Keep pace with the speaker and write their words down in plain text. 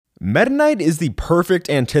Meta Knight is the perfect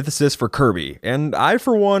antithesis for Kirby, and I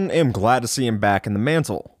for one am glad to see him back in the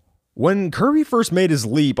mantle. When Kirby first made his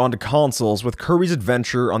leap onto consoles with Kirby's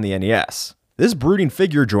Adventure on the NES, this brooding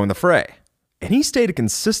figure joined the fray, and he stayed a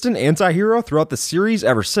consistent anti-hero throughout the series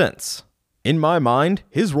ever since. In my mind,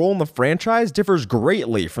 his role in the franchise differs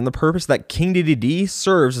greatly from the purpose that King Dedede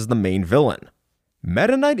serves as the main villain.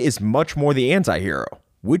 Meta Knight is much more the anti-hero,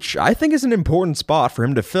 which I think is an important spot for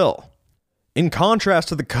him to fill. In contrast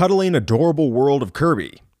to the cuddly and adorable world of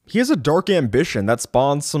Kirby, he has a dark ambition that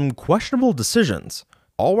spawns some questionable decisions,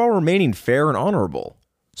 all while remaining fair and honorable.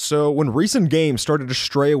 So when recent games started to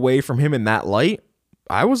stray away from him in that light,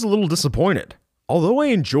 I was a little disappointed. Although I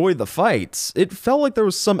enjoyed the fights, it felt like there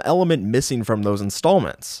was some element missing from those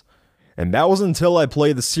installments. And that was until I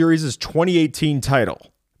played the series' 2018 title.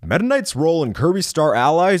 Meta Knight's role in Kirby Star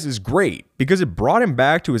Allies is great because it brought him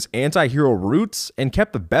back to his anti-hero roots and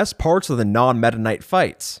kept the best parts of the non-Meta Knight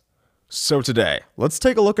fights. So today, let's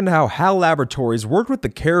take a look into how HAL Laboratories worked with the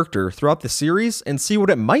character throughout the series and see what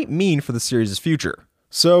it might mean for the series' future.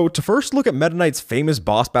 So to first look at Meta Knight's famous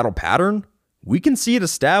boss battle pattern, we can see it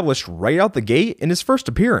established right out the gate in his first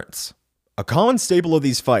appearance. A common staple of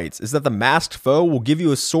these fights is that the masked foe will give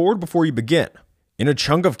you a sword before you begin. In a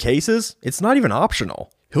chunk of cases, it's not even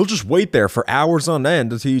optional. He'll just wait there for hours on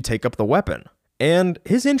end until you take up the weapon. And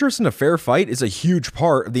his interest in a fair fight is a huge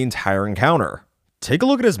part of the entire encounter. Take a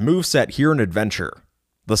look at his moveset here in Adventure.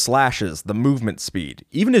 The slashes, the movement speed,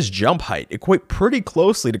 even his jump height equate pretty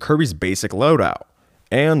closely to Kirby's basic loadout.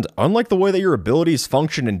 And unlike the way that your abilities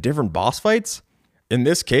function in different boss fights, in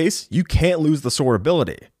this case, you can't lose the sword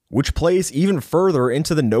ability, which plays even further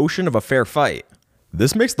into the notion of a fair fight.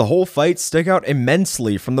 This makes the whole fight stick out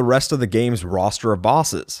immensely from the rest of the game's roster of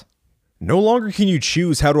bosses. No longer can you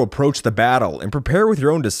choose how to approach the battle and prepare with your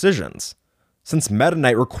own decisions, since Meta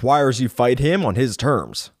Knight requires you fight him on his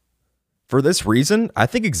terms. For this reason, I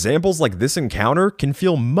think examples like this encounter can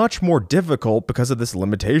feel much more difficult because of this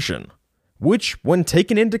limitation, which, when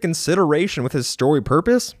taken into consideration with his story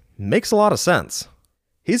purpose, makes a lot of sense.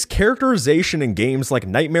 His characterization in games like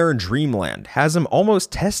Nightmare and Dreamland has him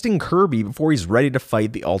almost testing Kirby before he's ready to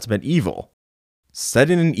fight the ultimate evil.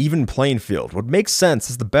 Set in an even playing field would make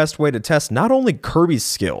sense as the best way to test not only Kirby's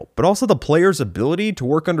skill, but also the player's ability to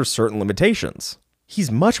work under certain limitations.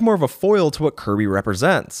 He's much more of a foil to what Kirby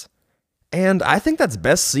represents. And I think that's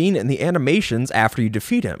best seen in the animations after you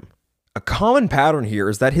defeat him. A common pattern here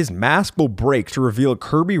is that his mask will break to reveal a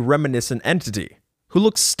Kirby-reminiscent entity, who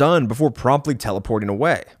looks stunned before promptly teleporting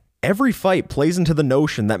away. Every fight plays into the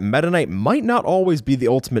notion that Meta Knight might not always be the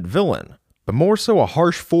ultimate villain, but more so a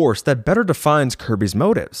harsh force that better defines Kirby's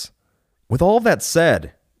motives. With all that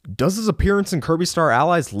said, does his appearance in Kirby Star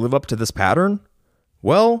Allies live up to this pattern?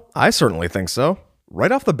 Well, I certainly think so.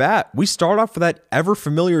 Right off the bat, we start off with that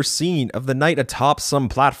ever-familiar scene of the knight atop some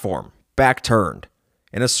platform, back turned,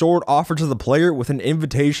 and a sword offered to the player with an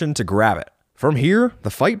invitation to grab it. From here,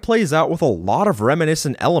 the fight plays out with a lot of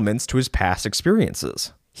reminiscent elements to his past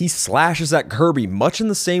experiences. He slashes at Kirby much in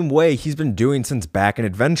the same way he's been doing since back in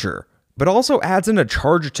Adventure, but also adds in a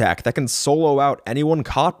charge attack that can solo out anyone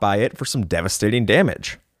caught by it for some devastating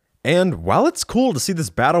damage. And while it's cool to see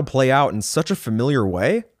this battle play out in such a familiar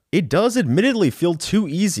way, it does admittedly feel too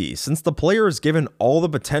easy since the player is given all the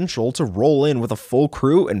potential to roll in with a full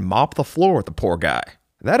crew and mop the floor with the poor guy.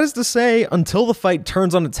 That is to say, until the fight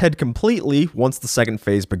turns on its head completely once the second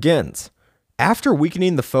phase begins. After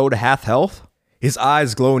weakening the foe to half health, his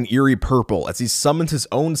eyes glow an eerie purple as he summons his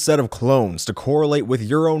own set of clones to correlate with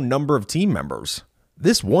your own number of team members.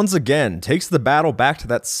 This once again takes the battle back to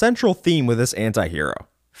that central theme with this anti-hero: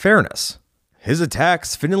 fairness. His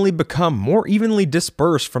attacks finally become more evenly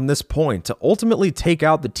dispersed from this point to ultimately take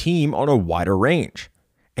out the team on a wider range.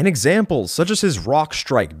 And examples such as his Rock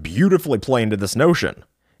Strike beautifully play into this notion.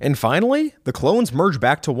 And finally, the clones merge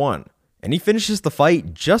back to one, and he finishes the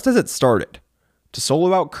fight just as it started, to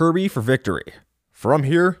solo out Kirby for victory. From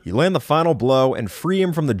here, you land the final blow and free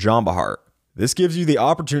him from the Jamba Heart. This gives you the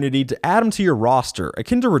opportunity to add him to your roster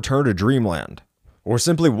akin to Return to Dreamland, or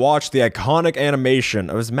simply watch the iconic animation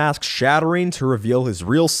of his mask shattering to reveal his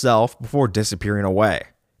real self before disappearing away.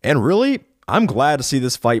 And really, I'm glad to see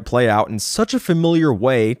this fight play out in such a familiar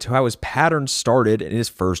way to how his pattern started in his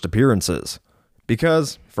first appearances.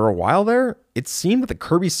 Because, for a while there, it seemed that the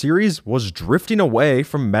Kirby series was drifting away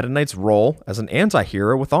from Meta Knight's role as an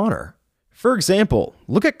anti-hero with honor. For example,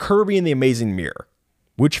 look at Kirby in the Amazing Mirror,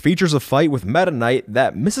 which features a fight with Meta Knight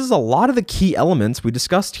that misses a lot of the key elements we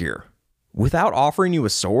discussed here. Without offering you a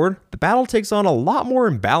sword, the battle takes on a lot more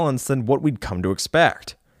imbalance than what we'd come to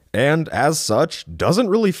expect, and as such, doesn't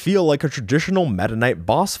really feel like a traditional Meta Knight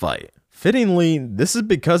boss fight. Fittingly, this is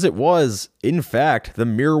because it was, in fact, the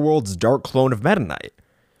Mirror World's dark clone of Meta Knight,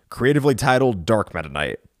 creatively titled Dark Meta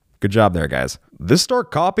Knight. Good job there, guys. This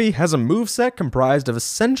dark copy has a moveset comprised of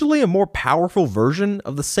essentially a more powerful version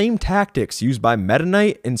of the same tactics used by Meta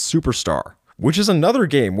Knight in Superstar, which is another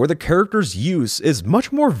game where the character's use is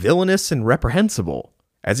much more villainous and reprehensible,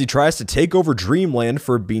 as he tries to take over Dreamland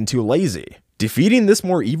for being too lazy. Defeating this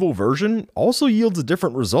more evil version also yields a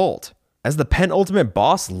different result, as the penultimate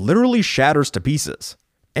boss literally shatters to pieces.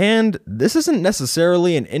 And this isn't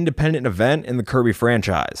necessarily an independent event in the Kirby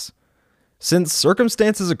franchise, since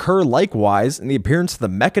circumstances occur likewise in the appearance of the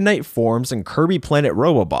Mecha Knight forms in Kirby Planet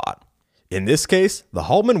Robobot. In this case, the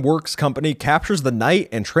Haltman Works company captures the Knight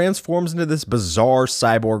and transforms into this bizarre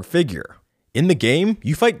cyborg figure. In the game,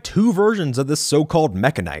 you fight two versions of this so-called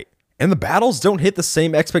Mecha Knight, and the battles don't hit the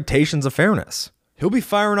same expectations of fairness. He'll be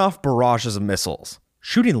firing off barrages of missiles,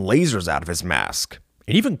 shooting lasers out of his mask,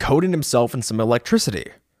 and even coating himself in some electricity.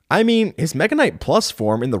 I mean, his Mecha Knight Plus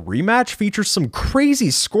form in the rematch features some crazy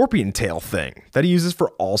scorpion tail thing that he uses for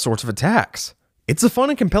all sorts of attacks. It's a fun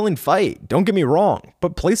and compelling fight, don't get me wrong,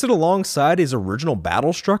 but place it alongside his original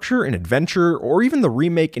battle structure in Adventure or even the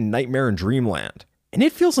remake in Nightmare in Dreamland, and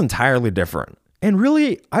it feels entirely different. And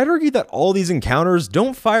really, I'd argue that all these encounters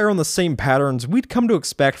don't fire on the same patterns we'd come to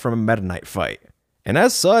expect from a Meta Knight fight. And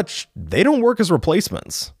as such, they don't work as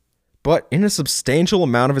replacements. But in a substantial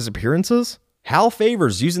amount of his appearances, Hal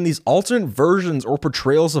favors using these alternate versions or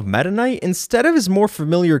portrayals of Meta Knight instead of his more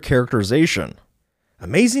familiar characterization.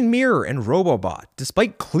 Amazing Mirror and Robobot,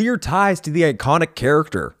 despite clear ties to the iconic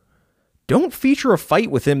character, don't feature a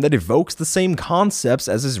fight with him that evokes the same concepts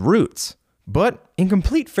as his roots. But in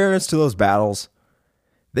complete fairness to those battles,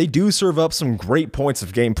 they do serve up some great points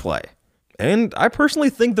of gameplay, and I personally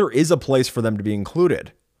think there is a place for them to be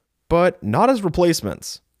included, but not as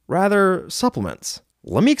replacements, rather supplements.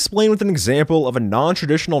 Let me explain with an example of a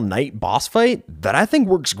non-traditional Knight boss fight that I think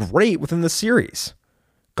works great within the series.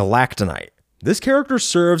 Galactonite. This character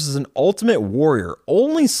serves as an ultimate warrior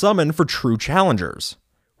only summoned for true challengers,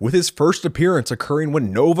 with his first appearance occurring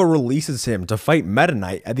when Nova releases him to fight Meta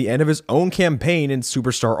Knight at the end of his own campaign in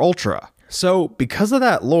Superstar Ultra. So, because of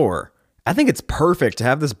that lore, I think it's perfect to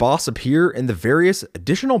have this boss appear in the various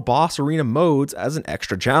additional boss arena modes as an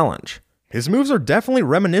extra challenge. His moves are definitely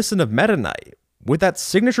reminiscent of Meta Knight, with that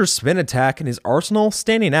signature spin attack in his arsenal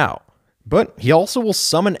standing out. But he also will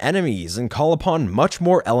summon enemies and call upon much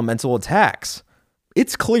more elemental attacks.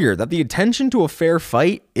 It's clear that the attention to a fair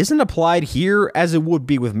fight isn't applied here as it would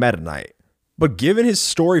be with Meta Knight. But given his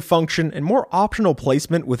story function and more optional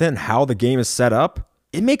placement within how the game is set up,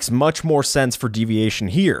 it makes much more sense for deviation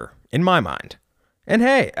here, in my mind. And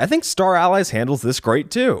hey, I think Star Allies handles this great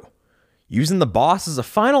too, using the boss as a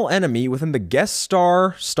final enemy within the guest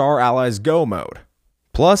Star Allies Go mode.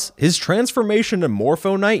 Plus, his transformation to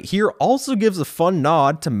Morpho Knight here also gives a fun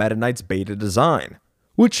nod to Meta Knight's beta design,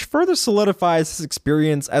 which further solidifies his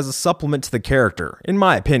experience as a supplement to the character, in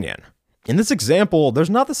my opinion. In this example, there's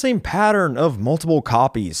not the same pattern of multiple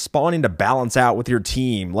copies spawning to balance out with your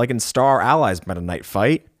team like in Star Allies Meta Knight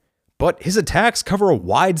fight, but his attacks cover a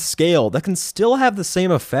wide scale that can still have the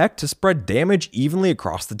same effect to spread damage evenly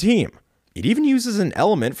across the team. It even uses an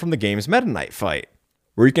element from the game's Meta Knight fight,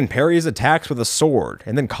 where you can parry his attacks with a sword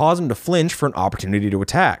and then cause him to flinch for an opportunity to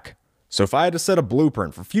attack. So if I had to set a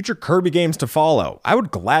blueprint for future Kirby games to follow, I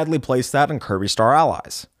would gladly place that in Kirby Star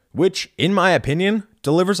Allies, which, in my opinion,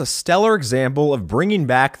 delivers a stellar example of bringing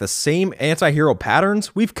back the same anti-hero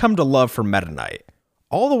patterns we've come to love from Meta Knight,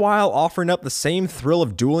 all the while offering up the same thrill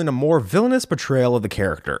of dueling a more villainous portrayal of the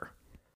character.